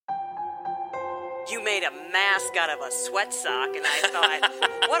You made a mask out of a sweat sock, and I thought,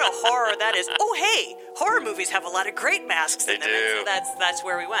 what a horror that is. Oh, hey, horror movies have a lot of great masks in them. They do. And so that's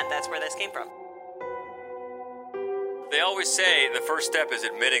where we went. That's where this came from. They always say the first step is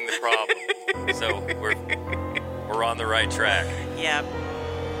admitting the problem. So we're on the right track. Yeah.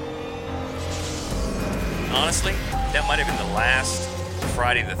 Honestly, that might have been the last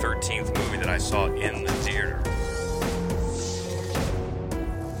Friday the 13th movie that I saw in the theater.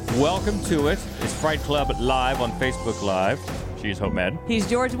 Welcome to it. It's Fright Club Live on Facebook Live. She's Hope Madden. He's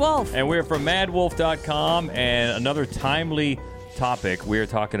George Wolf. And we're from MadWolf.com. And another timely topic, we're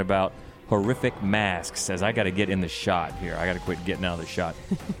talking about horrific masks, as I got to get in the shot here. I got to quit getting out of the shot.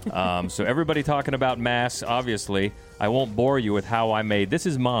 So everybody talking about masks, obviously. I won't bore you with how I made. This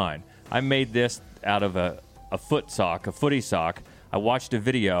is mine. I made this out of a footy sock. I watched a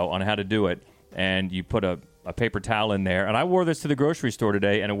video on how to do it, and you put a paper towel in there. And I wore this to the grocery store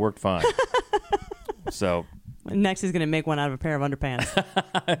today, and it worked fine. So next he's going to make one out of a pair of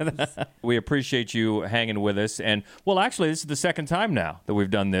underpants. We appreciate you hanging with us. And, well, actually, this is the second time now that we've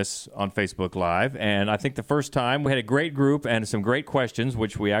done this on Facebook Live. And I think the first time we had a great group and some great questions,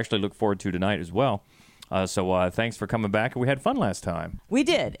 which we actually look forward to tonight as well. So thanks for coming back. We had fun last time. We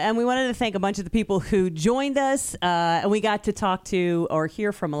did. And we wanted to thank a bunch of the people who joined us. And we got to talk to or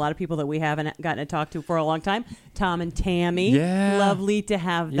hear from a lot of people that we haven't gotten to talk to for a long time. Tom and Tammy. Yeah. Lovely to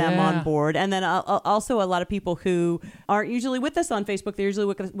have them on board. And then also a lot of people who aren't usually with us on Facebook. They're usually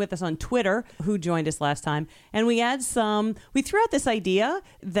with us on Twitter, who joined us last time. And we threw out this idea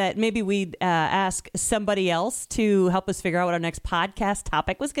that maybe we'd ask somebody else to help us figure out what our next podcast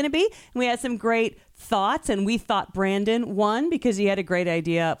topic was going to be. And we had some great thoughts, and we thought Brandon won because he had a great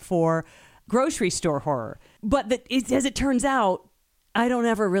idea for grocery store horror. But as it turns out, I don't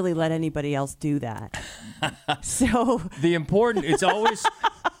ever really let anybody else do that. So it's always,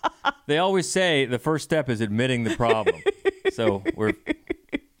 they always say the first step is admitting the problem. So we're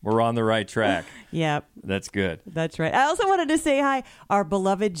on the right track. Yep. That's good. That's right. I also wanted to say hi. Our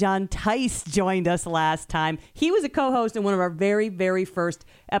beloved John Tice joined us last time. He was a co-host in one of our very, very first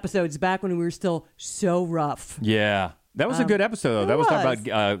episodes back when we were still so rough. Yeah. That was a good episode, though. That was talking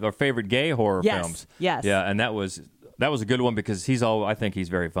about our favorite gay horror films. Yes. Yeah, and that was a good one because I think he's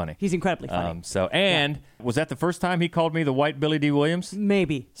very funny. He's incredibly funny. Was that the first time he called me the white Billy D. Williams?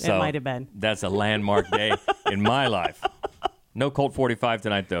 Maybe. It might have been. That's a landmark day in my life. No Colt 45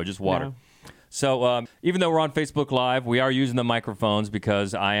 tonight, though. Just water. No. So even though we're on Facebook Live, we are using the microphones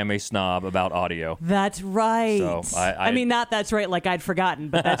because I am a snob about audio. That's right. So I mean, not that's right like I'd forgotten,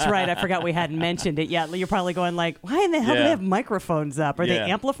 but that's right. I forgot we hadn't mentioned it yet. You're probably going like, why in the hell do they have microphones up? Are they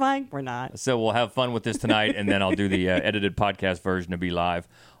amplifying? We're not. So we'll have fun with this tonight, and then I'll do the edited podcast version to be live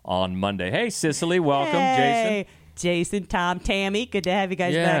on Monday. Hey, Cicely, welcome. Hey. Jason, Tom, Tammy, good to have you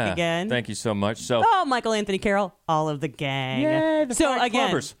guys back again. Thank you so much. Michael, Anthony, Carol, all of the gang. Yay, the Fright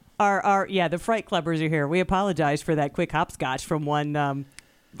Clubbers. The Fright Clubbers are here. We apologize for that quick hopscotch from one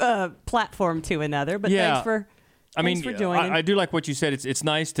platform to another, but thanks for joining. I do like what you said. It's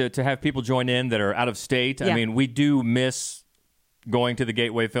nice to have people join in that are out of state. Yeah. I mean, we do miss going to the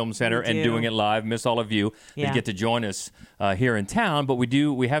Gateway Film Center and doing it live. Miss all of you that get to join us here in town. But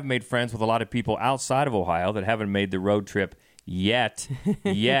we have made friends with a lot of people outside of Ohio that haven't made the road trip yet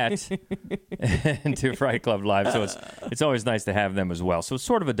into Fright Club Live. So it's always nice to have them as well. So it's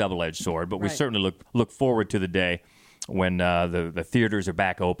sort of a double-edged sword, but we certainly look forward to the day when the theaters are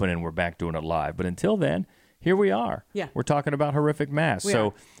back open and we're back doing it live. But until then, here we are. Yeah. We're talking about horrific masks.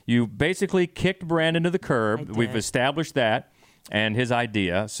 So you basically kicked Brandon to the curb. We've established that. And his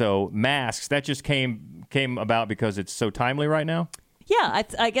idea. So masks, that just came about because it's so timely right now? Yeah,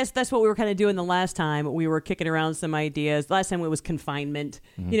 I guess that's what we were kind of doing the last time. We were kicking around some ideas. Last time it was confinement.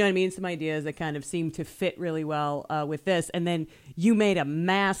 Mm-hmm. You know what I mean? Some ideas that kind of seemed to fit really well with this. And then you made a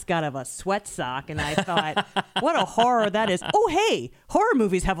mask out of a sweat sock. And I thought, what a horror that is. Oh, hey, horror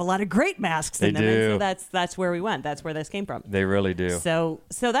movies have a lot of great masks in them. Do. And so that's where we went. That's where this came from. They really do. So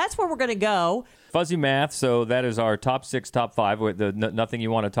that's where we're going to go. Fuzzy math. So that is our top 6, top 5. Nothing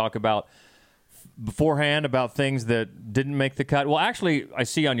you want to talk about beforehand about things that didn't make the cut? Well, actually, I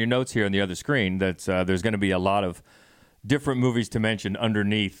see on your notes here on the other screen that there's going to be a lot of different movies to mention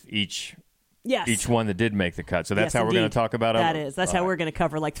underneath each one that did make the cut. So that's how we're going to talk about it? That's how we're going to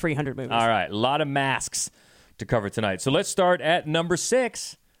cover like 300 movies. All right. A lot of masks to cover tonight. So let's start at number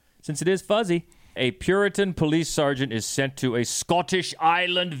 6, since it is fuzzy. A Puritan police sergeant is sent to a Scottish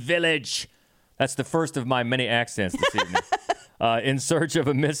island village. That's the first of my many accents this evening. In search of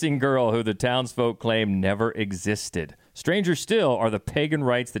a missing girl who the townsfolk claim never existed. Stranger still are the pagan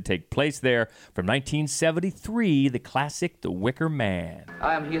rites that take place there. From 1973, the classic The Wicker Man.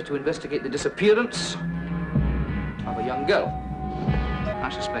 I am here to investigate the disappearance of a young girl. I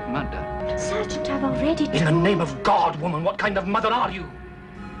suspect murder. Sergeant, I've already told... In the name of God, woman, what kind of mother are you?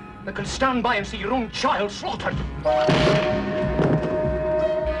 That can stand by and see your own child slaughtered.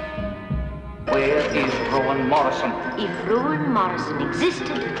 Where is Rowan Morrison? If Rowan Morrison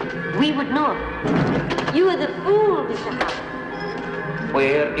existed, we would know. You are the fool, Mr. Howard.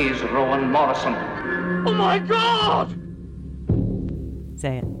 Where is Rowan Morrison? Oh, my God!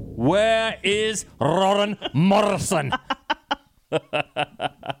 Say it. Where is Rowan Morrison? You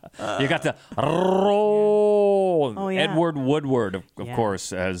got the roll. Oh, yeah. Edward Woodward, of Yeah.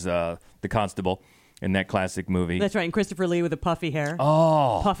 course, as the constable in that classic movie. That's right. And Christopher Lee with the puffy hair.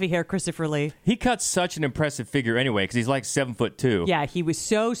 Oh. Puffy hair Christopher Lee. He cuts such an impressive figure anyway, because he's like 7'2". Yeah, he was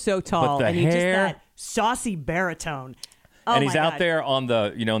so tall. But the and he just hair- that saucy baritone. Oh, and he's my out God. there on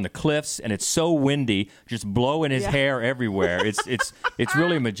the, in the cliffs, and it's so windy, just blowing his hair everywhere. It's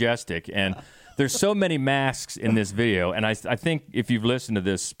really majestic. And there's so many masks in this video, and I think if you've listened to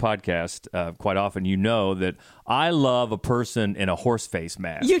this podcast quite often, you know that I love a person in a horse face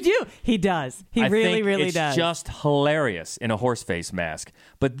mask. You do. He does. He I really, think really it's does. just hilarious in a horse face mask.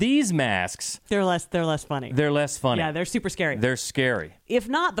 But these masks, They're less funny. they're less funny. Yeah, they're super scary. They're scary. If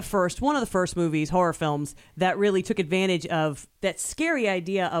not the first, one of the first movies, horror films, that really took advantage of that scary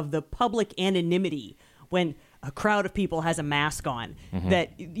idea of the public anonymity when a crowd of people has a mask on,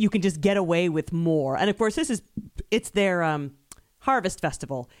 that you can just get away with more. And of course, it's their harvest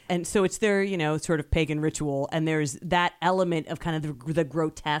festival. And so it's their, sort of pagan ritual. And there's that element of kind of the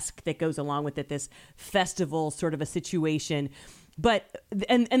grotesque that goes along with it, this festival sort of a situation. But,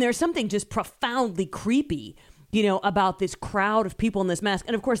 and there's something just profoundly creepy, about this crowd of people in this mask.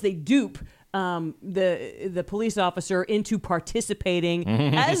 And of course, they dupe the police officer into participating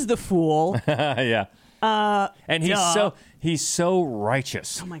as the fool. Yeah. And he's so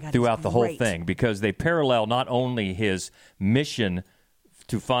righteous my God, throughout it's the whole great. thing, because they parallel not only his mission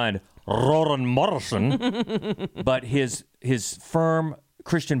to find Rowan Morrison, but his firm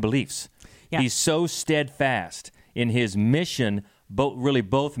Christian beliefs. Yeah. He's so steadfast in his mission,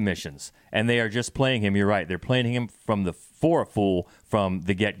 both missions, and they are just playing him. You're right; they're playing him for a fool from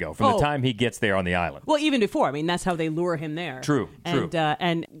the get-go, from the time he gets there on the island. Well, even before. I mean, that's how they lure him there. True.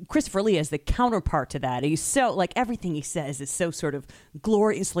 And Christopher Lee is the counterpart to that. He's so, everything he says is so sort of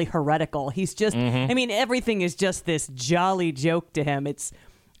gloriously heretical. He's just, I mean, everything is just this jolly joke to him.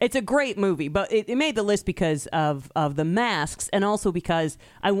 It's a great movie, but it made the list because of the masks, and also because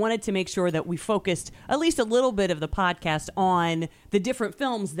I wanted to make sure that we focused at least a little bit of the podcast on the different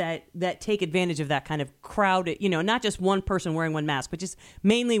films that take advantage of that kind of crowded, not just one person wearing one mask, but just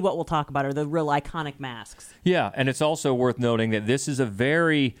mainly what we'll talk about are the real iconic masks. Yeah, and it's also worth noting that this is a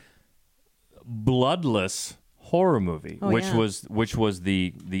very bloodless horror movie, which was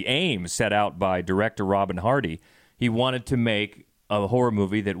the aim set out by director Robin Hardy. He wanted to make a horror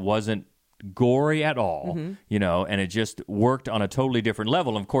movie that wasn't gory at all, and it just worked on a totally different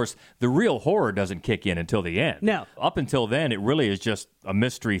level. And of course, the real horror doesn't kick in until the end. No. Up until then, it really is just a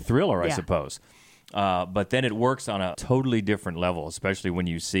mystery thriller, I suppose. But then it works on a totally different level, especially when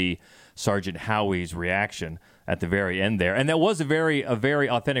you see Sergeant Howie's reaction at the very end there. And that was a very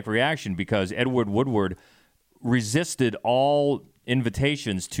authentic reaction, because Edward Woodward resisted all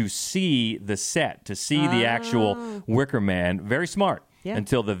invitations to see the set, to see the actual Wicker Man. Very smart. Yeah.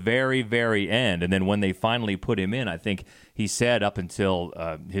 Until the very, very end. And then when they finally put him in, I think he said up until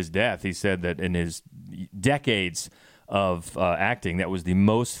his death, he said that in his decades of acting, that was the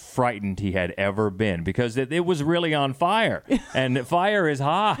most frightened he had ever been, because it was really on fire, and fire is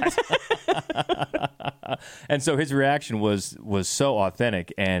hot. And so his reaction was so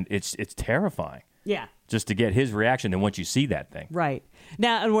authentic, and it's terrifying. Yeah. Just to get his reaction, and once you see that thing. Right.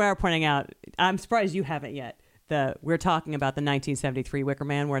 Now, and we're pointing out, I'm surprised you haven't yet. We're talking about the 1973 Wicker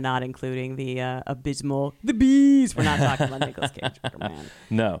Man. We're not including the abysmal The Bees. We're not talking about Nicolas Cage Wicker Man.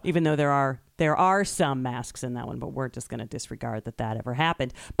 No. Even though there are some masks in that one, but we're just going to disregard that ever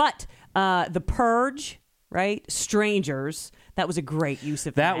happened. But The Purge, right? Strangers. That was a great use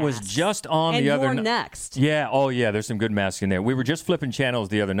of that. masks. Was just on and the other next. Yeah. Oh, yeah. There's some good masks in there. We were just flipping channels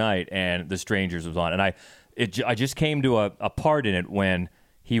the other night, and The Strangers was on, and I just came to a part in it when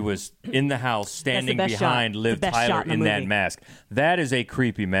he was in the house standing best behind shot. Liv The best Tyler shot in the that movie. mask. That is a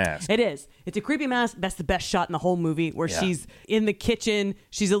creepy mask. It is. It's a creepy mask. That's the best shot in the whole movie, where Yeah. she's in the kitchen.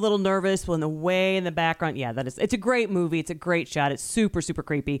 She's a little nervous, well, in the way in the background. Yeah, that is. It's a great movie. It's a great shot. It's super, super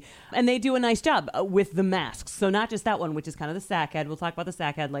creepy, and they do a nice job with the masks. So not just that one, which is kind of the sack head. We'll talk about the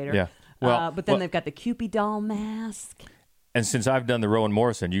sack head later. Yeah. Well, but then they've got the Cupid doll mask. And since I've done the Rowan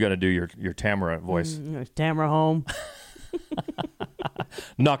Morrison, you got to do your Tamara voice. Tamara home.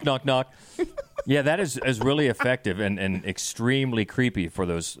 Knock, knock, knock. Yeah, that is really effective and extremely creepy for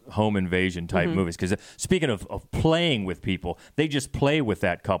those home invasion type movies. Because speaking of playing with people, they just play with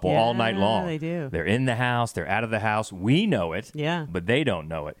that couple all night long. They do. They're in the house. They're out of the house. We know it. Yeah. But they don't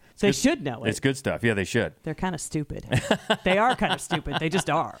know it. They should know it. It's good stuff. Yeah, they should. They're kind of stupid. They are kind of stupid. They just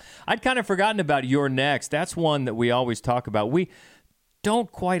are. I'd kind of forgotten about You're Next. That's one that we always talk about. We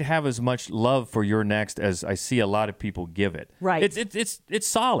don't quite have as much love for You're Next as I see a lot of people give it. Right. It's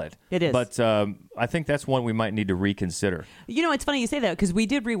solid. It is. But I think that's one we might need to reconsider. You know, it's funny you say that, because we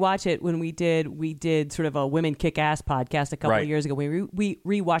did rewatch it when we did sort of a Women Kick Ass podcast a couple of years ago. We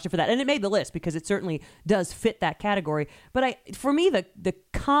rewatched it for that, and it made the list because it certainly does fit that category. But for me, the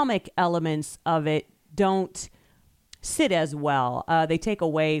comic elements of it don't sit as well. They take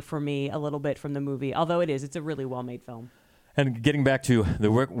away for me a little bit from the movie, although it's a really well made film. And getting back to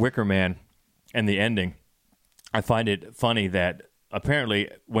the Wicker Man and the ending, I find it funny that apparently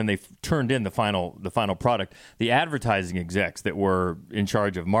when they turned in the final product, the advertising execs that were in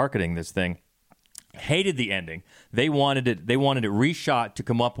charge of marketing this thing hated the ending. They wanted it reshot to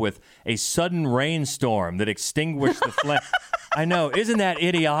come up with a sudden rainstorm that extinguished the flame. I know, isn't that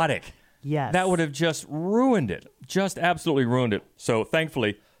idiotic? Yes. That would have just ruined it. Just absolutely ruined it. So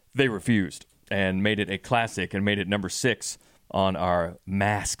thankfully, they refused and made it a classic and made it number 6 on our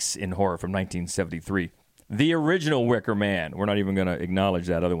Masks in Horror from 1973. The original Wicker Man. We're not even going to acknowledge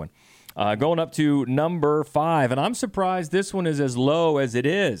that other one. Going up to number 5, and I'm surprised this one is as low as it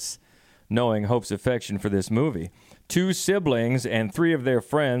is, knowing Hope's affection for this movie. 2 siblings and 3 of their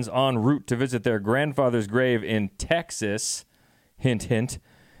friends en route to visit their grandfather's grave in Texas, hint, hint,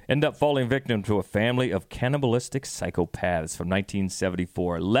 end up falling victim to a family of cannibalistic psychopaths from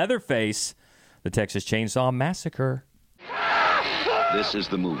 1974. Leatherface, the Texas Chainsaw Massacre. This is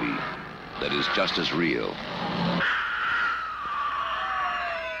the movie that is just as real,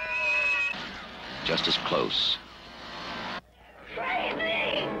 just as close,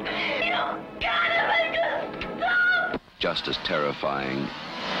 just as terrifying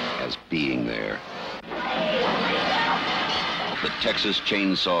as being there. The Texas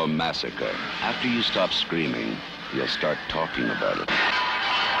Chainsaw Massacre. After you stop screaming, you'll start talking about it.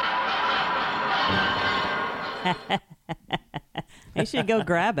 They should go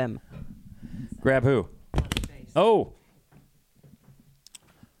grab him. Grab who? Oh.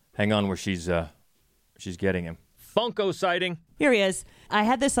 Hang on where she's getting him. Funko sighting. Here he is. I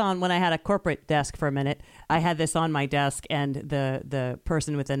had this on when I had a corporate desk for a minute. I had this on my desk, and the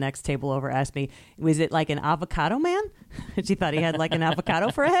person with the next table over asked me, was it like an avocado man? She thought he had like an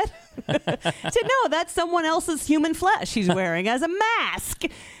avocado for a head. I said, no, that's someone else's human flesh he's wearing as a mask.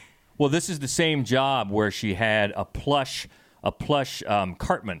 Well, this is the same job where she had a plush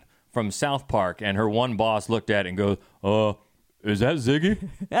Cartman from South Park, and her one boss looked at it and goes, is that Ziggy?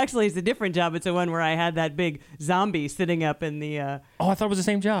 Actually, it's a different job. It's the one where I had that big zombie sitting up in the... Oh, I thought it was the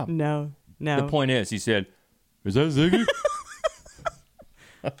same job. No. The point is, he said, is that Ziggy?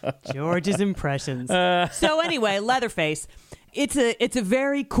 George's impressions. So anyway, Leatherface. It's a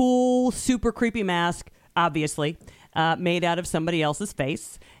very cool, super creepy mask, obviously, made out of somebody else's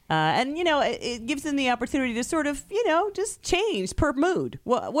face. And, it gives them the opportunity to sort of, just change per mood.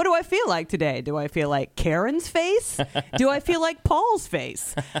 What do I feel like today? Do I feel like Karen's face? Do I feel like Paul's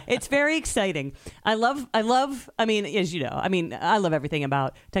face? It's very exciting. I love, as you know, I love everything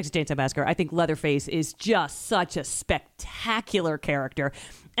about Texas Chainsaw Massacre. I think Leatherface is just such a spectacular character.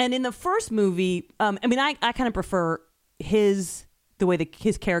 And in the first movie, I kind of prefer the way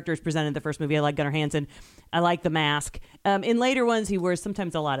his character is presented in the first movie. I like Gunnar Hansen. I like the mask. In later ones, he wears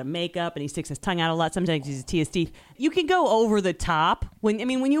sometimes a lot of makeup and he sticks his tongue out a lot. Sometimes he uses TST. You can go over the top. When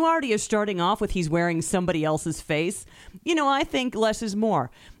you already are starting off with he's wearing somebody else's face, I think less is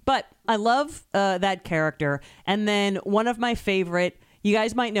more. But I love that character. And then one of my favorite, you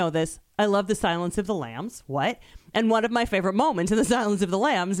guys might know this, I love The Silence of the Lambs. What? And one of my favorite moments in The Silence of the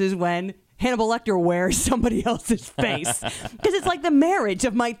Lambs is when Hannibal Lecter wears somebody else's face. Because it's like the marriage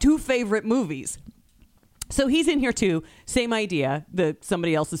of my 2 favorite movies. So he's in here too. Same idea,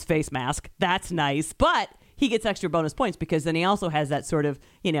 somebody else's face mask. That's nice. But he gets extra bonus points because then he also has that sort of,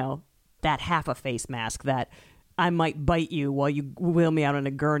 that half a face mask that I might bite you while you wheel me out in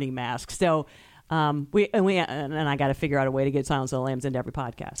a gurney mask. So and I got to figure out a way to get Silence of the Lambs into every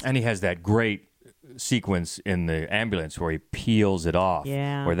podcast. And he has that great sequence in the ambulance where he peels it off.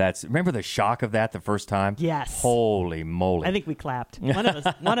 Yeah. Remember the shock of that the first time? Yes. Holy moly. I think we clapped. One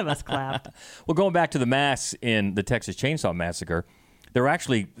of us clapped. Well, going back to the masks in the Texas Chainsaw Massacre, there are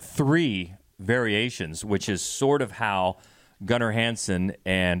actually 3 variations, which is sort of how Gunnar Hansen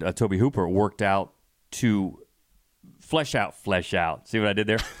and Tobe Hooper worked out to flesh out. See what I did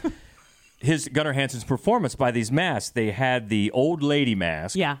there? Gunnar Hansen's performance by these masks. They had the old lady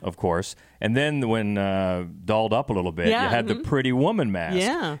mask, of course, and then when dolled up a little bit, you had the pretty woman mask.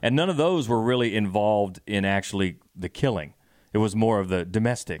 Yeah. And none of those were really involved in actually the killing. It was more of the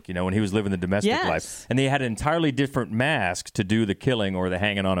domestic, when he was living the domestic life. And they had an entirely different mask to do the killing or the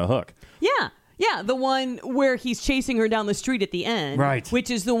hanging on a hook. Yeah. Yeah, the one where he's chasing her down the street at the end, right?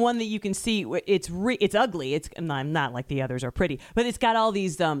 Which is the one that you can see. It's ugly. I'm not like the others are pretty, but it's got all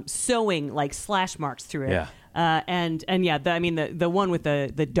these sewing like slash marks through it. Yeah. The one with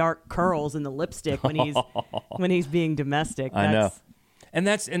the dark curls and the lipstick when he's being domestic. I know, and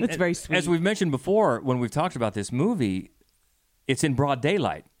that's very sweet. As we've mentioned before, when we've talked about this movie, it's in broad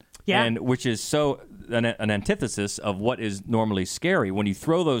daylight. Yeah. And which is so an antithesis of what is normally scary. When you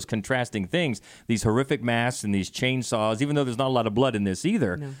throw those contrasting things, these horrific masks and these chainsaws, even though there's not a lot of blood in this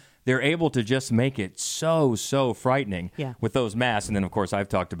either, they're able to just make it so frightening with those masks. And then, of course, I've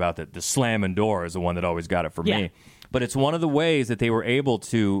talked about that the slamming door is the one that always got it for me. But it's one of the ways that they were able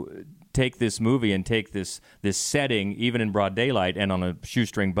to take this movie and take this setting, even in broad daylight and on a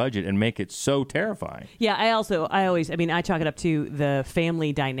shoestring budget, and make it so terrifying. Yeah, I chalk it up to the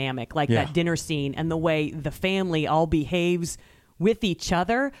family dynamic, like that dinner scene and the way the family all behaves with each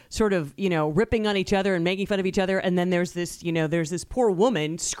other, sort of, ripping on each other and making fun of each other. And then there's this poor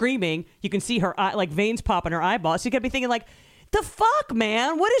woman screaming. You can see her eye, like veins pop in her eyeballs. So you got to be thinking like, the fuck,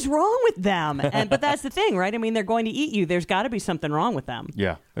 man? What is wrong with them? But that's the thing, right? I mean, they're going to eat you. There's got to be something wrong with them.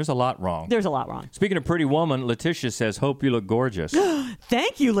 Yeah, there's a lot wrong. There's a lot wrong. Speaking of pretty woman, Letitia says, "Hope you look gorgeous."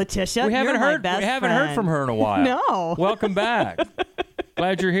 Thank you, Letitia. We haven't heard from her in a while. No. Welcome back.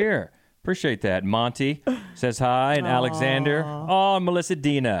 Glad you're here. Appreciate that. Monty says hi, and Alexander. Oh, and Melissa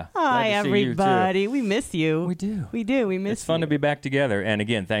Dina. Hi, everybody. We miss you. We do. We do. We miss you. It's fun to be back together. And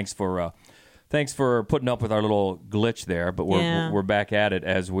again, thanks for putting up with our little glitch there, but we're back at it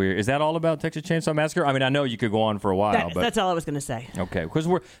as we're... Is that all about Texas Chainsaw Massacre? I mean, I know you could go on for a while, but... That's all I was going to say. Okay, because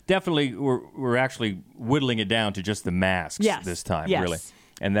we're actually whittling it down to just the masks this time, really.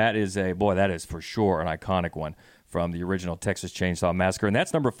 And that is that is for sure an iconic one from the original Texas Chainsaw Massacre. And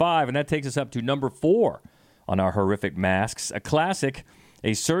that's number 5, and that takes us up to number 4 on our horrific masks. A classic,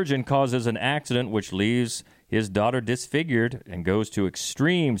 a surgeon causes an accident which leaves his daughter disfigured and goes to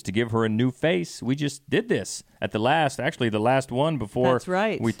extremes to give her a new face. We just did this at the last one before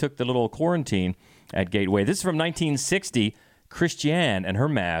we took the little quarantine at Gateway. This is from 1960, Christiane and her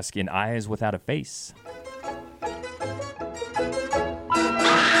mask in Eyes Without a Face.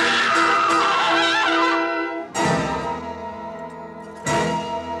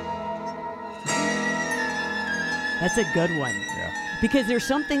 That's a good one. Yeah. Because there's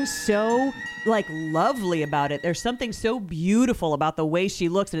something so lovely about it. There's something so beautiful about the way she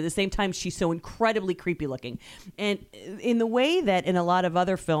looks, and at the same time she's so incredibly creepy looking. And in the way that in a lot of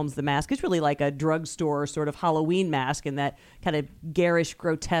other films the mask is really like a drugstore sort of Halloween mask, and that kind of garish,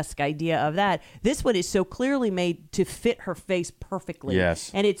 grotesque idea of that, this one is so clearly made to fit her face perfectly.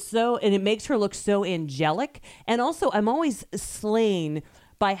 Yes. And it makes her look so angelic. And also I'm always slain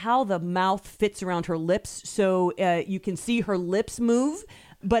by how the mouth fits around her lips, so you can see her lips move,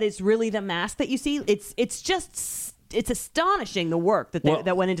 but it's really the mask that you see. It's astonishing the work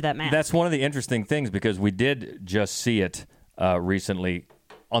that went into that mask. That's one of the interesting things, because we did just see it recently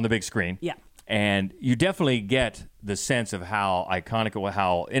on the big screen. Yeah. And you definitely get the sense of how iconic,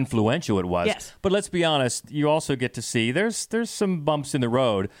 how influential it was. Yes. But let's be honest, you also get to see there's some bumps in the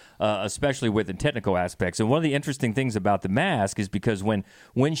road, especially with the technical aspects. And one of the interesting things about the mask is because when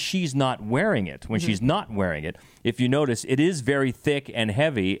she's not wearing it, if you notice, it is very thick and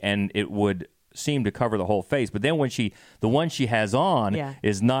heavy, and it would seem to cover the whole face. But then the one she has on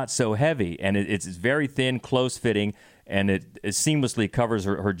is not so heavy, and it's very thin, close fitting, and it seamlessly covers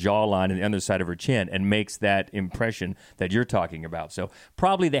her jawline and the underside of her chin and makes that impression that you're talking about. So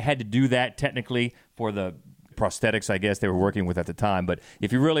probably they had to do that technically for the prosthetics, I guess, they were working with at the time. But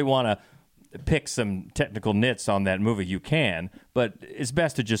if you really want to pick some technical nits on that movie, you can. But it's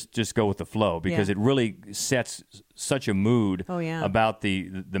best to just go with the flow, because it really sets such a mood about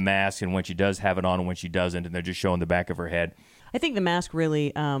the mask, and when she does have it on and when she doesn't, and they're just showing the back of her head. I think the mask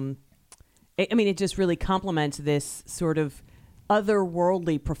really... it just really complements this sort of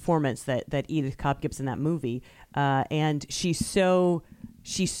otherworldly performance that Edith Cobb gives in that movie. And she's so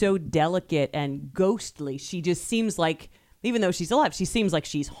delicate and ghostly. She just seems like, even though she's alive, she seems like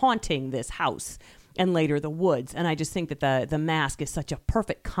she's haunting this house and later the woods. And I just think that the mask is such a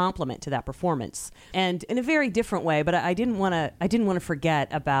perfect complement to that performance, and in a very different way. But I didn't want to forget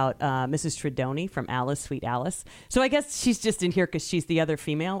about Mrs. Tredoni from Alice, Sweet Alice. So I guess she's just in here because she's the other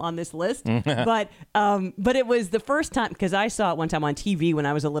female on this list. But it was the first time, because I saw it one time on TV when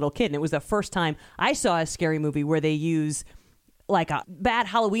I was a little kid, and it was the first time I saw a scary movie where they use like a bad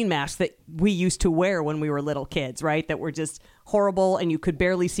Halloween mask that we used to wear when we were little kids, right? That were just horrible and you could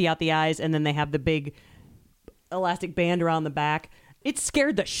barely see out the eyes, and then they have the big elastic band around the back. It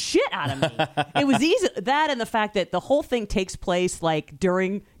scared the shit out of me. It was easy, that and the fact that the whole thing takes place like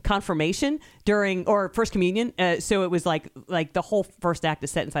during confirmation, or First Communion. So it was like the whole first act is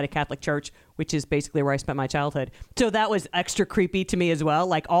set inside a Catholic church, which is basically where I spent my childhood. So that was extra creepy to me as well.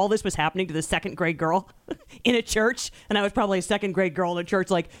 Like all this was happening to the second grade girl in a church, and I was probably a second grade girl in a church.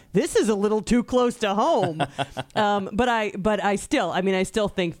 Like, this is a little too close to home. But I still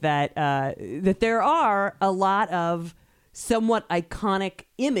think that that there are a lot of somewhat iconic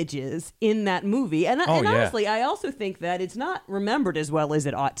images in that movie. And honestly, I also think that it's not remembered as well as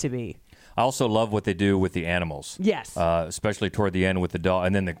it ought to be. I also love what they do with the animals. Yes. Especially toward the end with the dog.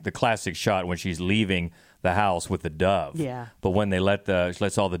 And then the classic shot when she's leaving the house with the dove. Yeah. But when she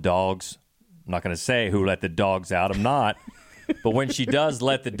lets all the dogs, I'm not going to say who let the dogs out. I'm not. But when she does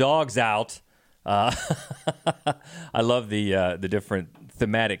let the dogs out, I love the different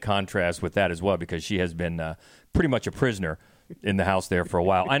thematic contrast with that as well, because she has been pretty much a prisoner in the house there for a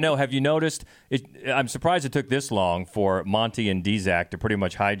while. I know. Have you noticed? I'm surprised it took this long for Monty and Dzac to pretty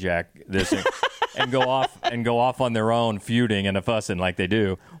much hijack this and go off on their own, feuding and a fussing like they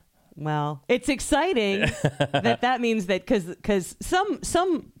do. Well, it's exciting that means that because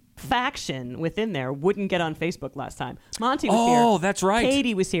some faction within there wouldn't get on Facebook last time. Monty was here. Oh, that's right.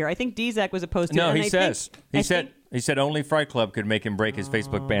 Katie was here. I think Dzac was opposed to it. No, he said only Fright Club could make him break his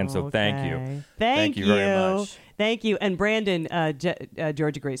Facebook ban, so thank you. Thank you very much. Thank you. And Brandon,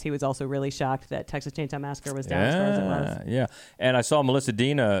 George agrees. He was also really shocked that Texas Chainsaw Massacre was down as far as it was. Yeah. And I saw Melissa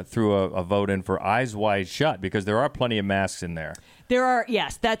Dina threw a vote in for Eyes Wide Shut, because there are plenty of masks in there. There are,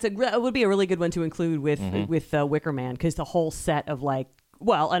 yes. It would be a really good one to include with Wicker Man, because the whole set of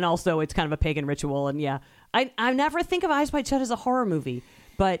and also it's kind of a pagan ritual. And yeah, I never think of Eyes Wide Shut as a horror movie,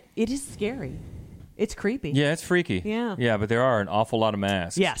 but it is scary. It's creepy. Yeah, it's freaky. Yeah. Yeah, but there are an awful lot of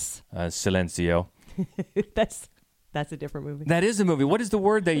masks. Yes. Silencio. That's a different movie. That is a movie. What is the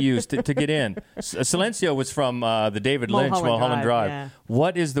word they used to get in? Silencio was from the David Lynch Mulholland Drive. Yeah.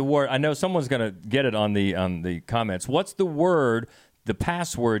 What is the word? I know someone's going to get it on the comments. What's the word, the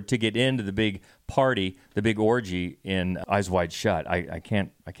password to get into the big party, the big orgy in Eyes Wide Shut? I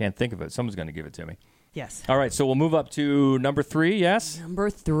can't think of it. Someone's going to give it to me. Yes. All right, so we'll move up to number 3, yes? Number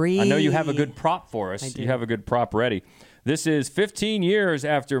 3. I know you have a good prop for us. I do. You have a good prop ready. This is 15 years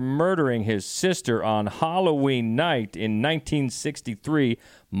after murdering his sister on Halloween night in 1963,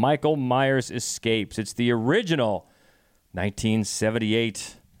 Michael Myers escapes. It's the original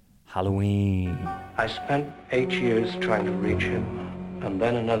 1978 Halloween. I spent 8 years trying to reach him, and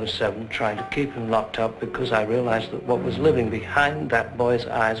then another 7 trying to keep him locked up, because I realized that what was living behind that boy's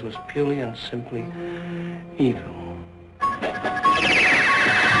eyes was purely and simply evil.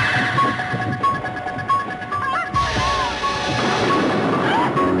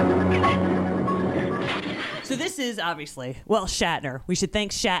 So this is obviously, Shatner. We should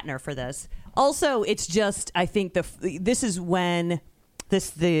thank Shatner for this. Also, it's just, I think this is when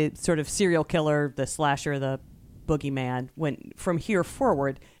the sort of serial killer, the slasher, the boogeyman, when from here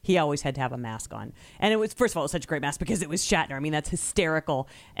forward, he always had to have a mask on. And it was, first of all, it was such a great mask because it was Shatner. I mean, that's hysterical.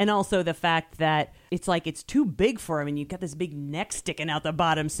 And also the fact that it's too big for him, and you've got this big neck sticking out the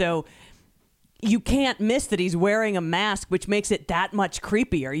bottom. So you can't miss that he's wearing a mask, which makes it that much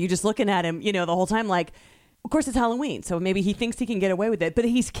creepier. You're just looking at him, the whole time like, of course, it's Halloween, so maybe he thinks he can get away with it. But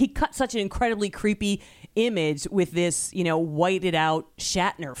he cut such an incredibly creepy image with this, whited out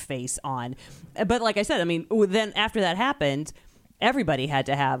Shatner face on. But like I said, I mean, then after that happened, everybody had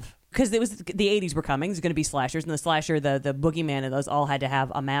to have, because it was the 80s were coming. There's going to be slashers, and the slasher, the boogeyman, and those all had to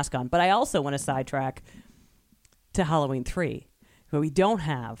have a mask on. But I also want to sidetrack to Halloween 3. Where we don't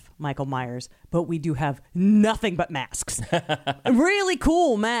have Michael Myers, but we do have nothing but masks. Really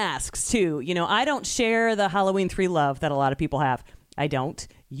cool masks, too. I don't share the Halloween 3 love that a lot of people have. I don't.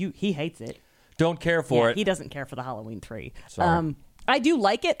 He hates it. Don't care for it. He doesn't care for the Halloween 3. Sorry. I do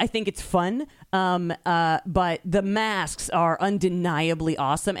like it. I think it's fun. But the masks are undeniably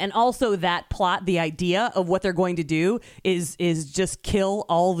awesome. And also that plot, the idea of what they're going to do is just kill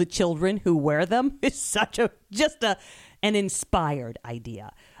all the children who wear them is such an inspired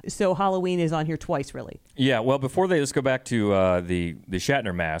idea. So Halloween is on here twice, really. Yeah, well, let's go back to the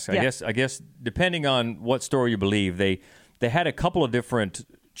Shatner mask. I guess depending on what story you believe, they had a couple of different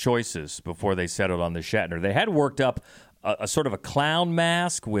choices before they settled on the Shatner. They had worked up a sort of a clown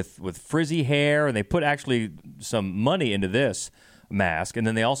mask with frizzy hair, and they put actually some money into this mask. And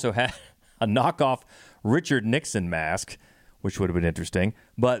then they also had a knockoff Richard Nixon mask, which would have been interesting.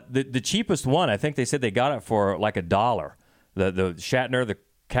 But the cheapest one, I think they said they got it for like $1. The Shatner, the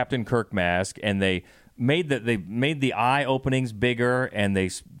Captain Kirk mask, and they made the eye openings bigger, and they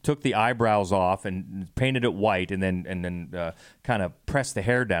took the eyebrows off and painted it white, and then kind of pressed the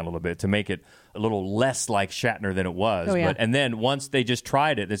hair down a little bit to make it a little less like Shatner than it was. Oh, yeah. And then once they just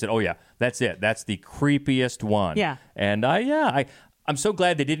tried it, they said, "Oh yeah, that's it. That's the creepiest one." Yeah. And I'm so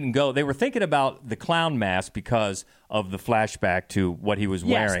glad they didn't go. They were thinking about the clown mask because of the flashback to what he was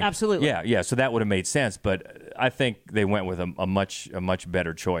wearing. Yes, absolutely. Yeah. So that would have made sense, but I think they went with a much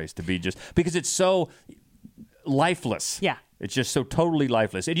better choice to be just because it's so lifeless. Yeah. It's just so totally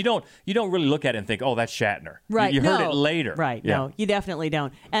lifeless, and you don't really look at it and think, "Oh, that's Shatner." Right. You heard it later. Right. Yeah. No, you definitely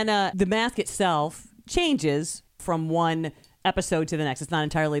don't. And the mask itself changes from one episode to the next. It's not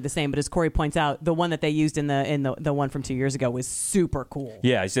entirely the same, but as Corey points out, the one that they used in the one from 2 years ago was super cool.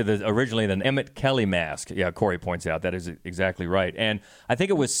 Yeah, I said originally an Emmett Kelly mask. Yeah, Corey points out that is exactly right. And I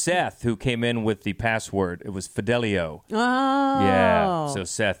think it was Seth who came in with the password. It was Fidelio. Oh. Yeah. So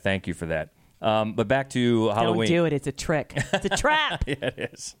Seth, thank you for that. But back to Halloween. Don't do it. It's a trick. It's a trap. Yeah,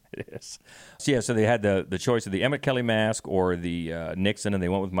 it is. So they had the choice of the Emmett Kelly mask or the Nixon, and they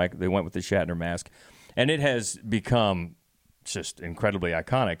went with the Shatner mask, and it has become just incredibly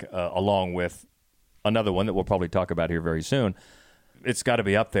iconic, along with another one that we'll probably talk about here very soon. It's got to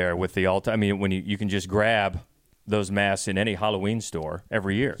be up there with the all-time. I mean, when you can just grab those masks in any Halloween store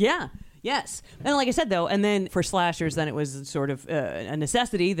every year. Yeah. Yes. And like I said, though, and then for slashers, then it was sort of a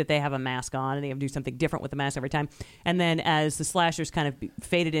necessity that they have a mask on and they have to do something different with the mask every time. And then as the slashers kind of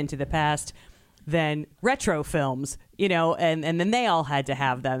faded into the past, then retro films, and then they all had to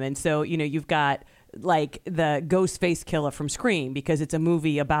have them. And so, you've got like the Ghostface Killer from Scream because it's a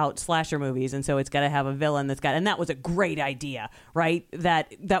movie about slasher movies, and so it's got to have a villain and that was a great idea, right?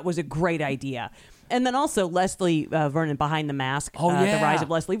 That was a great idea. And then also Leslie Vernon behind the mask, The Rise of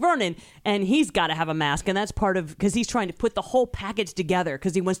Leslie Vernon, and he's got to have a mask, and that's part of because he's trying to put the whole package together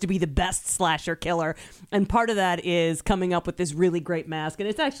because he wants to be the best slasher killer, and part of that is coming up with this really great mask, and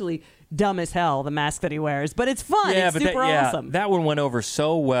it's actually dumb as hell, the mask that he wears, but it's fun. It's super awesome. That one went over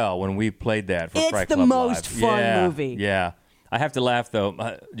so well when we played that for Fright Club It's the most fun movie. Yeah. I have to laugh, though.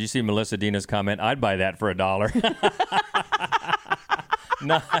 Do you see Melissa Dina's comment? I'd buy that for $1.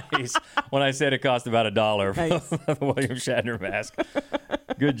 Nice. When I said it cost about $1 for the William Shatner mask.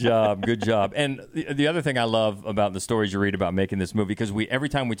 Good job. And the other thing I love about the stories you read about making this movie, because every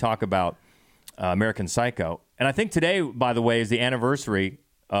time we talk about American Psycho, and I think today, by the way, is the anniversary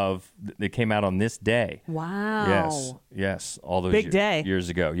of it came out on this day. Wow. Yes. All those years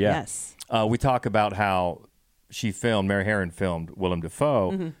ago. Yeah. Yes. We talk about how Mary Herron filmed Willem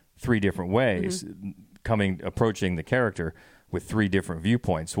Dafoe 3 different ways, approaching the character with 3 different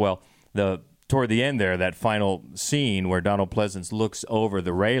viewpoints. Well, toward the end there, that final scene where Donald Pleasance looks over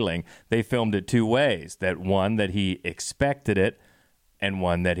the railing, they filmed it 2 ways. That one that he expected it, and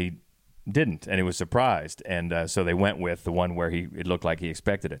one that he didn't, and he was surprised. And so they went with the one where it looked like he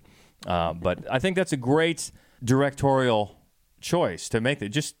expected it. But I think that's a great directorial choice to make it.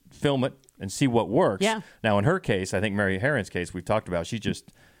 Just film it and see what works. Yeah. Now, in her case, I think Mary Herron's case, we've talked about, she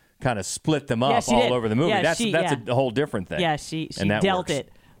just kind of split them up all over the movie. Yeah, that's a whole different thing. Yeah, she dealt it.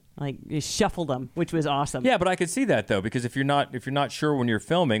 Like, shuffled them, which was awesome. Yeah, but I could see that though, because if you're not sure when you're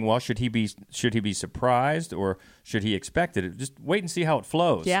filming, well, should he be surprised or should he expect it? Just wait and see how it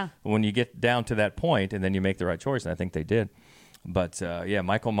flows. Yeah. When you get down to that point, and then you make the right choice, and I think they did. But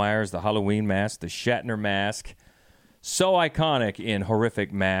Michael Myers, the Halloween mask, the Shatner mask, so iconic in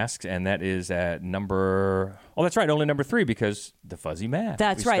horrific masks, and that is at number. Oh, that's right, only number 3 because the fuzzy mask.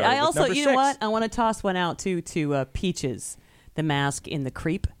 That's right. I also, you know what? I want to toss one out too to Peaches, the mask in the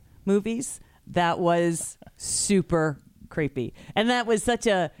Creep movies. That was super creepy, and that was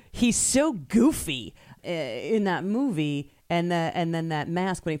he's so goofy in that movie, and then that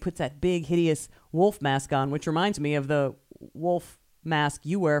mask when he puts that big hideous wolf mask on, which reminds me of the wolf mask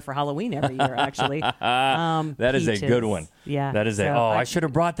you wear for Halloween every year, actually. That is Peaches. a good one. Yeah. That is I should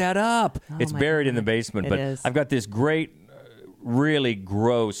have brought that up. It's buried in the basement, but is. I've got this great really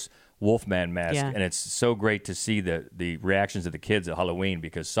gross Wolfman mask, Yeah. and it's so great to see the reactions of the kids at Halloween,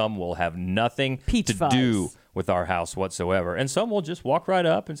 because some will have nothing Peach to fuzz. do with our house whatsoever, and some will just walk right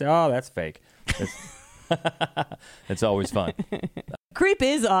up and say, "Oh, that's fake." It's always fun. Creep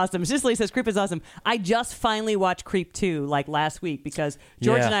is awesome. Cicely says Creep is awesome. I just finally watched Creep 2 like last week because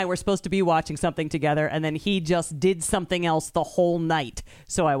George Yeah. and I were supposed to be watching something together, and then he just did something else the whole night.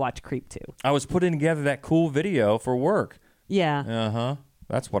 So I watched Creep 2. I was putting together that cool video for work. Yeah.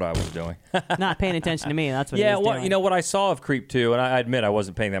 That's what I was doing. Not paying attention to me. That's what he Yeah, was doing. you know what I saw of Creep 2, and I admit I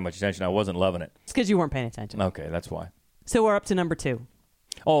wasn't paying that much attention. I wasn't loving it. It's because you weren't paying attention. Okay, that's why. So we're up to number 2.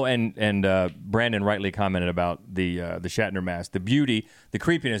 Oh, and Brandon rightly commented about the Shatner mask. The beauty, the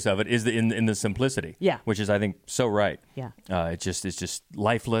creepiness of it is in the simplicity. Yeah. Which is, I think, so right. Yeah. It's just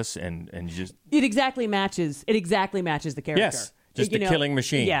lifeless and you just It exactly matches the character. Yes. Just the killing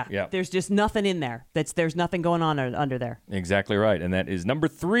machine. Yeah. Yeah. There's just nothing in there. There's nothing going on under there. exactly right. And that is number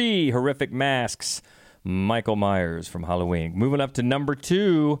 3, Horrific Masks, Michael Myers from Halloween. Moving up to number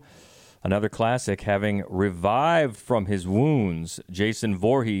 2, another classic, having revived from his wounds, Jason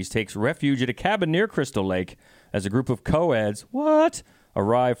Voorhees takes refuge at a cabin near Crystal Lake as a group of co-eds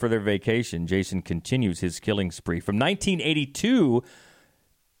arrive for their vacation. Jason continues his killing spree. From 1982,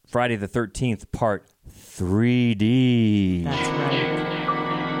 Friday the 13th, Part 3D. That's right.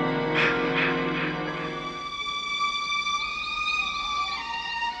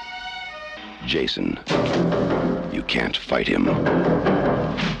 Jason, you can't fight him.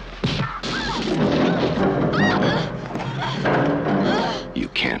 You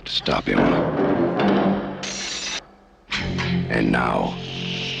can't stop him. And now,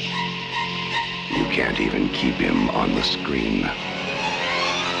 you can't even keep him on the screen.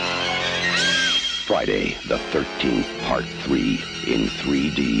 Friday the 13th, Part 3 in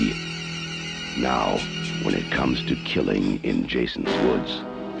 3D. Now, when it comes to killing in Jason's woods,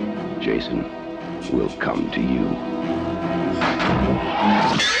 Jason will come to you.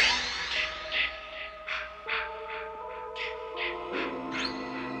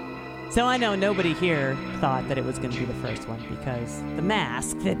 So I know nobody here thought that it was going to be the first one because the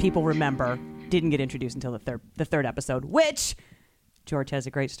mask that people remember didn't get introduced until the third episode, which George has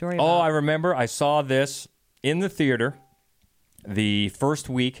a great story about. Oh, I remember. I saw this in the theater the first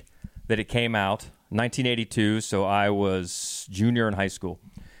week that it came out, 1982. So I was junior in high school.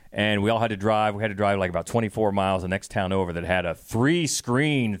 And we all had to drive. We had to drive like about 24 miles the next town over that had a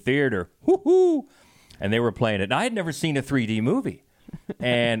 3-screen theater. Woo-hoo! And they were playing it. And I had never seen a 3D movie.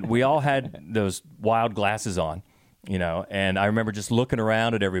 And we all had those wild glasses on, you know. And I remember just looking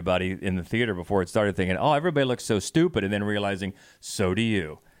around at everybody in the theater before it started thinking, oh, everybody looks so stupid. And then realizing, so do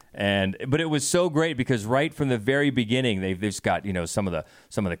you. But it was so great because right from the very beginning, they've just got, you know, some of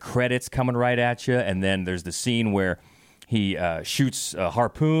the credits coming right at you. And then there's the scene where he shoots a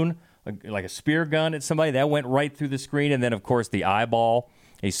harpoon, like a spear gun at somebody. That went right through the screen. And then, of course, the eyeball.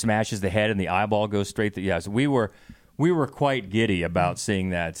 He smashes the head and the eyeball goes straight through. Yeah, so we were quite giddy about seeing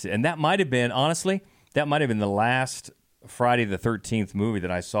that. And that might have been the last Friday the 13th movie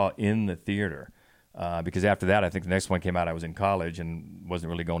that I saw in the theater. Because after that, I think the next one came out, I was in college and wasn't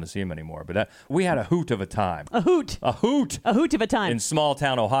really going to see him anymore. But we had a hoot of a time. A hoot of a time. In small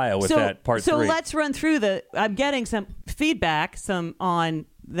town Ohio with that Part 3. So let's run through I'm getting some feedback, on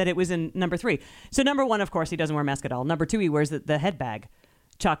that it was in number 3. So number 1, of course, he doesn't wear a mask at all. Number 2, he wears the head bag,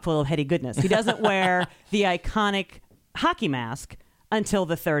 chock full of heady goodness. He doesn't wear the iconic hockey mask until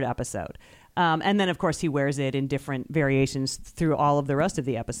the 3rd episode. And then, of course, he wears it in different variations through all of the rest of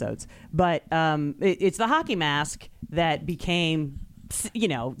the episodes. But it's the hockey mask that became, you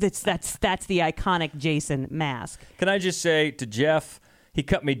know, that's the iconic Jason mask. Can I just say to Jeff, he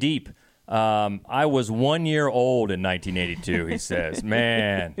cut me deep. I was 1 year old in 1982, he says.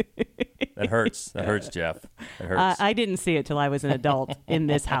 Man, that hurts. That hurts, Jeff. It hurts. I didn't see it till I was an adult in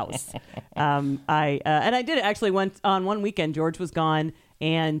this house. And I did it actually on one weekend. George was gone,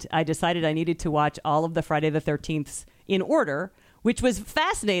 and I decided I needed to watch all of the Friday the 13th in order, which was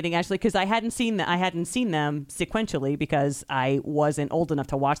fascinating actually because I hadn't seen them sequentially because I wasn't old enough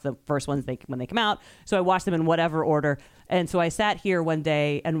to watch the first ones when they come out. So I watched them in whatever order. And so I sat here one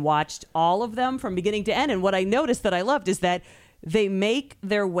day and watched all of them from beginning to end. And what I noticed that I loved is that they make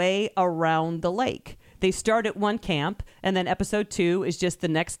their way around the lake. They start at one camp, and then episode 2 is just the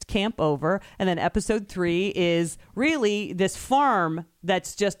next camp over, and then episode 3 is really this farm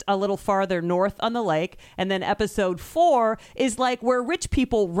that's just a little farther north on the lake, and then episode 4 is like where rich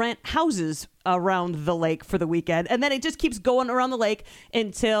people rent houses around the lake for the weekend, and then it just keeps going around the lake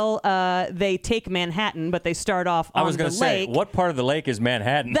until they take Manhattan, but they start off on the lake. I was going to say, what part of the lake is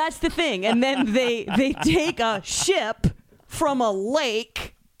Manhattan? That's the thing, and then they take a ship from a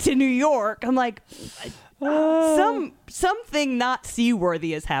lake to New York. I'm like, something not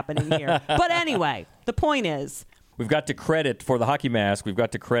seaworthy is happening here. But anyway, the point is, we've got to credit for the hockey mask. We've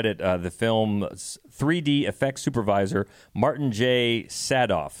got to credit the film's 3D effects supervisor, Martin J.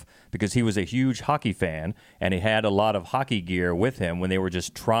 Sadoff, because he was a huge hockey fan and he had a lot of hockey gear with him when they were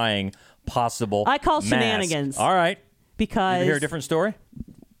just trying possible I call masks. shenanigans. All right. Because Did you hear a different story?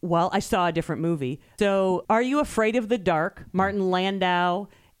 Well, I saw a different movie. So, Are You Afraid of the Dark? Martin Landau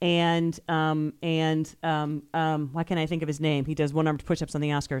and why can't I think of his name? He does one-armed push-ups on the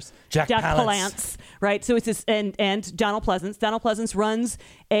Oscars. Jack Palance, right? So it's this, and Donald Pleasance. Donald Pleasance runs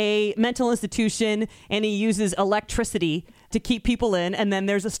a mental institution, and he uses electricity to keep people in. And then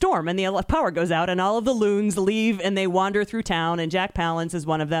there's a storm, and the power goes out, and all of the loons leave, and they wander through town. And Jack Palance is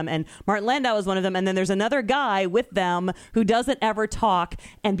one of them, and Martin Landau is one of them. And then there's another guy with them who doesn't ever talk.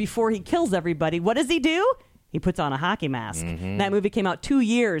 And before he kills everybody, what does he do? He puts on a hockey mask. Mm-hmm. That movie came out 2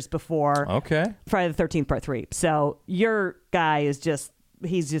 years before Friday the 13th Part 3. So your guy is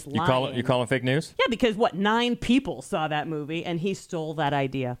he's just lying. You calling fake news? Yeah, because 9 people saw that movie, and he stole that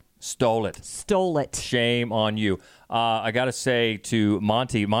idea. Stole it. Shame on you. I got to say to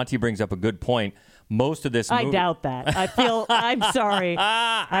Monty brings up a good point. Most of this movie... I doubt that. I'm sorry.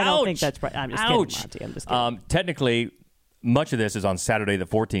 I don't think that's right. I'm just kidding, Ouch. Monty. I'm just kidding. Technically, much of this is on Saturday the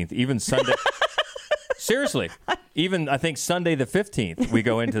 14th. Even Sunday... Seriously, even I think Sunday the 15th, we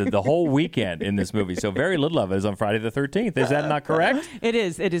go into the whole weekend in this movie. So very little of it is on Friday the 13th. Is that not correct? It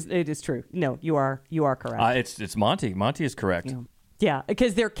is true. No, you are correct. It's Monty. Monty is correct. Yeah,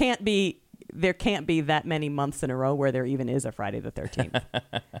 because there can't be that many months in a row where there even is a Friday the 13th.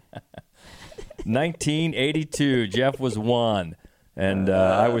 1982. Jeff was 1. And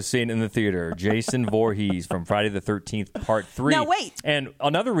I was seeing in the theater Jason Voorhees from Friday the 13th, Part 3. Now, wait. And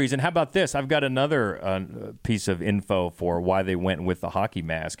another reason, how about this? I've got another piece of info for why they went with the hockey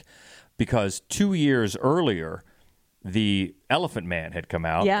mask. Because 2 years earlier, the Elephant Man had come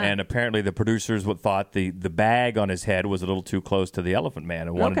out. Yeah. And apparently the producers thought the bag on his head was a little too close to the Elephant Man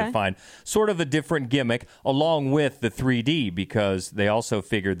and wanted to find sort of a different gimmick along with the 3D, because they also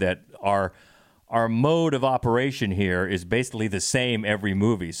figured that our mode of operation here is basically the same every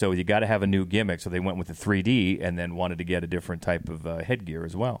movie, so you got to have a new gimmick. So they went with the 3D and then wanted to get a different type of headgear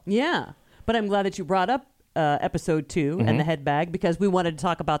as well. Yeah, but I'm glad that you brought up episode 2 and the head bag, because we wanted to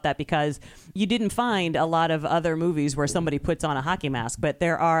talk about that, because you didn't find a lot of other movies where somebody puts on a hockey mask, but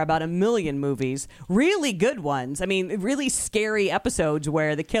there are about 1 million movies, really good ones. I mean, really scary episodes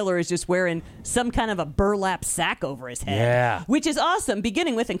where the killer is just wearing some kind of a burlap sack over his head, which is awesome,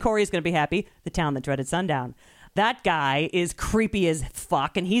 beginning with, and Corey is going to be happy, The Town That Dreaded Sundown. That guy is creepy as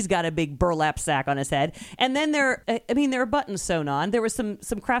fuck, and he's got a big burlap sack on his head. And then there are buttons sewn on. There was some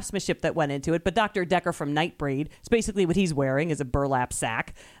craftsmanship that went into it, but Dr. Decker from Nightbreed, it's basically what he's wearing is a burlap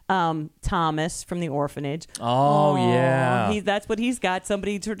sack. Thomas from The Orphanage. Oh, yeah. That's what he's got.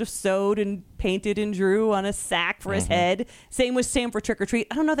 Somebody sort of sewed and painted and drew on a sack for his head. Same with Sam for Trick or Treat.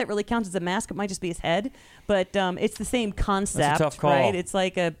 I don't know if that really counts as a mask. It might just be his head, but it's the same concept. That's a tough call. Right? It's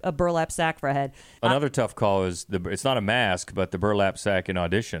like a burlap sack for a head. Another tough call is it's not a mask, but the burlap sack in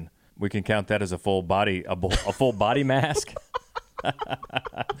Audition. We can count that as a full body mask.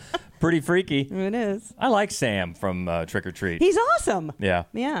 Pretty freaky. It is. I like Sam from Trick or Treat. He's awesome. Yeah.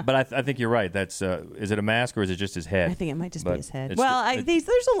 Yeah. But I think you're right. That's is it a mask or is it just his head? I think it might just be his head. Well, there's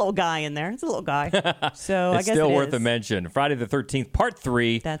a little guy in there. It's a little guy. So I guess still worth a mention. Friday the 13th, Part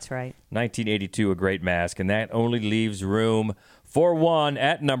 3. That's right. 1982, a great mask. And that only leaves room for one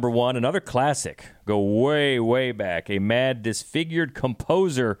at number 1. Another classic. Go way, way back. A mad, disfigured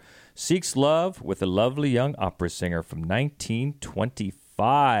composer seeks love with a lovely young opera singer from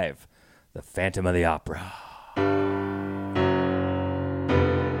 1925. The Phantom of the Opera.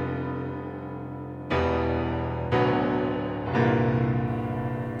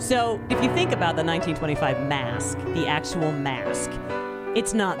 So, if you think about the 1925 mask, the actual mask,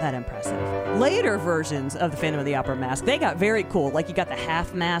 it's not that impressive. Later versions of the Phantom of the Opera mask, they got very cool. Like, you got the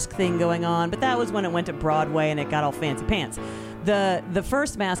half mask thing going on, but that was when it went to Broadway and it got all fancy pants. The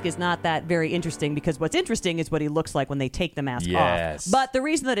first mask is not that very interesting, because what's interesting is what he looks like when they take the mask off. But the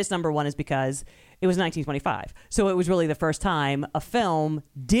reason that it's number 1 is because it was 1925. So it was really the first time a film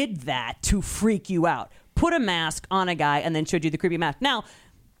did that to freak you out. Put a mask on a guy and then showed you the creepy mask. Now,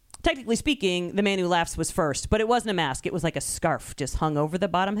 technically speaking, The Man Who Laughs was first, but it wasn't a mask. It was like a scarf just hung over the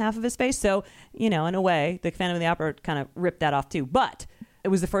bottom half of his face. So, in a way, the Phantom of the Opera kind of ripped that off too. But it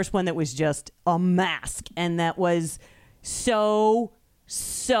was the first one that was just a mask, and that was so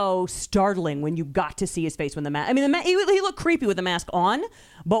so startling when you got to see his face when the mask. I mean, he looked creepy with the mask on,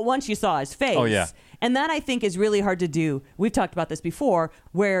 but once you saw his face, oh yeah. And that, I think, is really hard to do. We've talked about this before,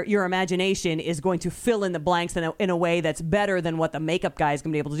 where your imagination is going to fill in the blanks in a way that's better than what the makeup guy is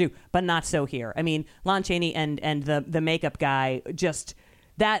going to be able to do, but not so here. I mean, Lon Chaney and the makeup guy, just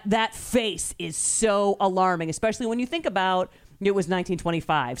that face is so alarming, especially when you think about it was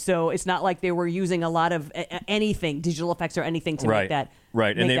 1925. So it's not like they were using a lot of anything, digital effects or anything to make that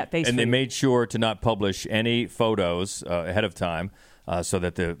right. Make that face. And they made sure to not publish any photos ahead of time. So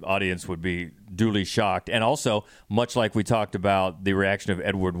that the audience would be duly shocked. And also, much like we talked about the reaction of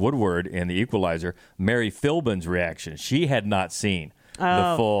Edward Woodward in The Equalizer, Mary Philbin's reaction. She had not seen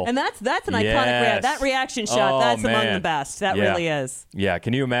the full. And that's an iconic that reaction shot. That's among the best. That really is. Yeah.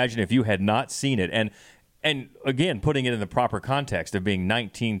 Can you imagine if you had not seen it? And again, putting it in the proper context of being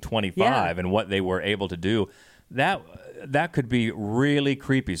 1925 and what they were able to do, that could be really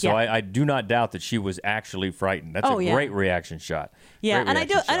creepy. So I do not doubt that she was actually frightened. That's a great reaction shot. Yeah, and I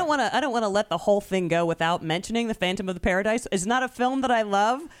don't want to let the whole thing go without mentioning The Phantom of the Paradise. It's not a film that I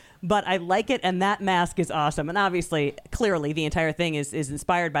love, but I like it, and that mask is awesome. And obviously, clearly, the entire thing is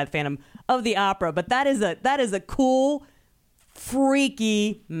inspired by The Phantom of the Opera. But that is a cool,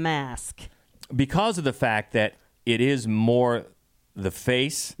 freaky mask because of the fact that it is more the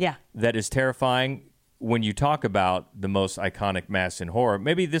face that is terrifying. When you talk about the most iconic masks in horror,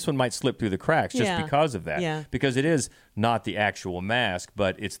 maybe this one might slip through the cracks just because of that. Yeah. Because it is not the actual mask,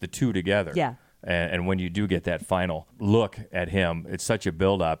 but it's the two together. Yeah. And when you do get that final look at him, it's such a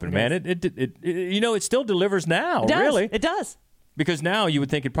build-up. And it still delivers now, really. It does. Because now you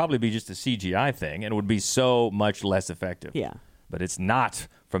would think it'd probably be just a CGI thing, and it would be so much less effective. Yeah. But it's not,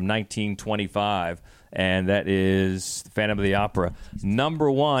 from 1925. And that is Phantom of the Opera,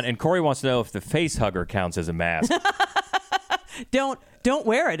 #1. And Corey wants to know if the face hugger counts as a mask. Don't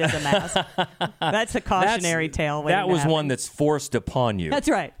wear it as a mask. That's a cautionary tale. That was one that's forced upon you. That's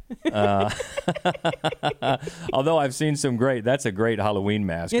right. Although I've seen some that's a great Halloween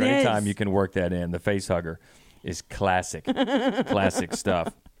mask. Anytime you can work that in, the face hugger is classic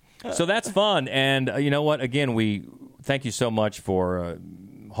stuff. So that's fun. And you know what? Again, we thank you so much for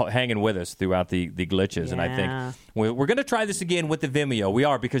hanging with us throughout the glitches. Yeah. And I think we're going to try this again with the Vimeo. We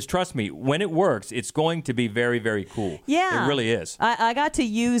are, because trust me, when it works, it's going to be very, very cool. Yeah. It really is. I got to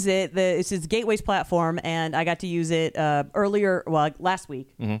use it. It's Gateway's platform, and I got to use it last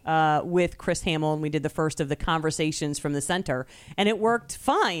week with Chris Hamill, and we did the first of the conversations from the center, and it worked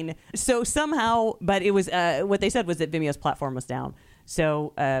fine. So somehow, but it was what they said was that Vimeo's platform was down.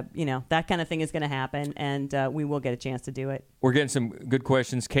 So, that kind of thing is going to happen, and we will get a chance to do it. We're getting some good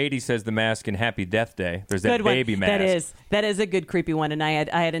questions. Katie says the mask in Happy Death Day. There's that baby mask. That is a good creepy one, and I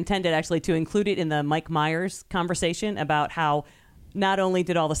had intended actually to include it in the Mike Myers conversation about how not only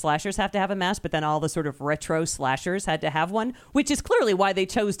did all the slashers have to have a mask, but then all the sort of retro slashers had to have one, which is clearly why they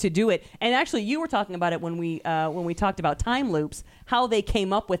chose to do it. And actually, you were talking about it when we talked about time loops, how they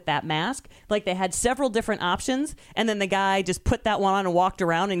came up with that mask. Like, they had several different options, and then the guy just put that one on and walked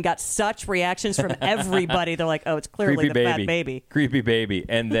around and got such reactions from everybody. They're like, oh, it's clearly the fat baby. Creepy baby.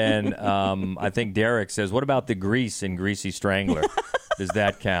 And then I think Derek says, what about the grease in Greasy Strangler? Does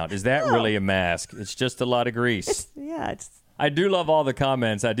that count? Is that really a mask? It's just a lot of grease. I do love all the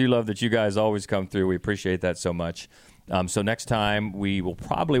comments. I do love that you guys always come through. We appreciate that so much. So next time we're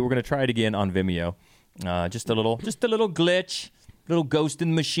going to try it again on Vimeo. Just a little glitch, little ghost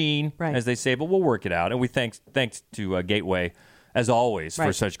in the machine, as they say. But we'll work it out. And we thanks to Gateway, as always,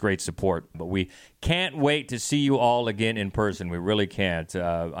 for such great support. But we can't wait to see you all again in person. We really can't.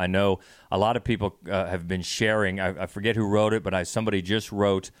 I know a lot of people have been sharing. I forget who wrote it, but somebody just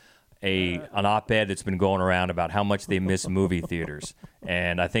wrote an op-ed that's been going around about how much they miss movie theaters,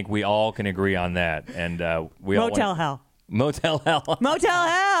 and I think we all can agree on that. And Motel Hell.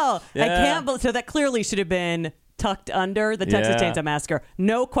 Yeah. I can't believe. So that clearly should have been tucked under the Texas Chainsaw Massacre.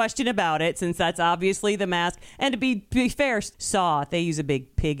 No question about it, since that's obviously the mask. And to be fair, Saw, they use a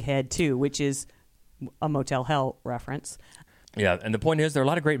big pig head too, which is a Motel Hell reference. Yeah, and the point is there are a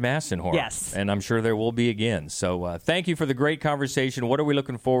lot of great masks in horror. Yes. And I'm sure there will be again. So thank you for the great conversation. What are we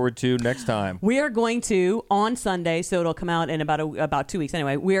looking forward to next time? We are going to, on Sunday, so it'll come out in about 2 weeks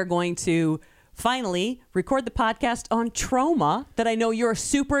anyway, we are going to finally record the podcast on Troma that I know you're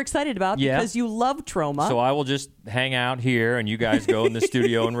super excited about because you love Troma. So I will just hang out here and you guys go in the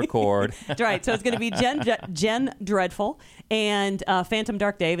studio and record. That's right. So it's going to be Jen Dreadful and Phantom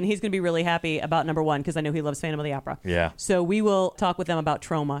Dark Dave, and he's going to be really happy about number 1 because I know he loves Phantom of the Opera. Yeah. So we will talk with them about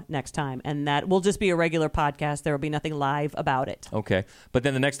Troma next time, and that will just be a regular podcast. There will be nothing live about it. Okay. But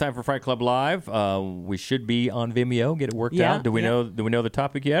then the next time for Fright Club Live, we should be on Vimeo. Get it worked out. Do we know the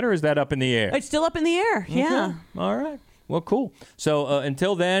topic yet, or is that up in the air? It's still up in the air. Okay. Yeah. All right. Well, cool. So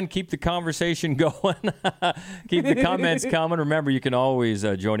until then, keep the conversation going. Keep the comments coming. Remember, you can always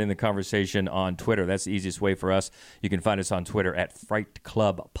join in the conversation on Twitter. That's the easiest way for us. You can find us on Twitter at Fright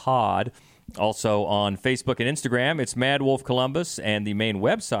Club Pod. Also on Facebook and Instagram, it's Mad Wolf Columbus, and the main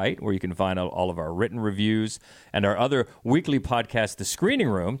website where you can find out all of our written reviews and our other weekly podcast, The Screening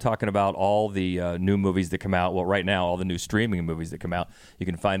Room, talking about all the new movies that come out. Well, right now, all the new streaming movies that come out. You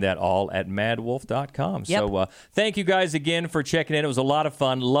can find that all at madwolf.com. Yep. So thank you guys again for checking in. It was a lot of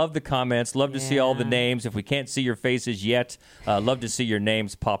fun. Love the comments. Love to see all the names. If we can't see your faces yet, love to see your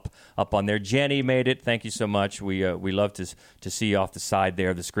names pop up on there. Jenny made it. Thank you so much. We love to see you off the side there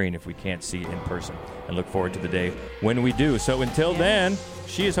of the screen if we can't see in person, and look forward to the day when we do. So until then,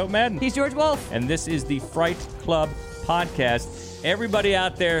 she is Hope Madden. He's George Wolf. And this is the Fright Club Podcast. Everybody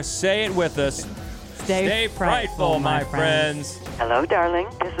out there, say it with us. Stay frightful, my friends. Hello, darling.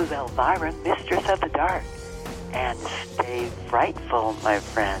 This is Elvira, Mistress of the Dark. And stay frightful, my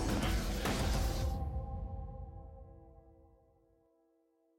friends.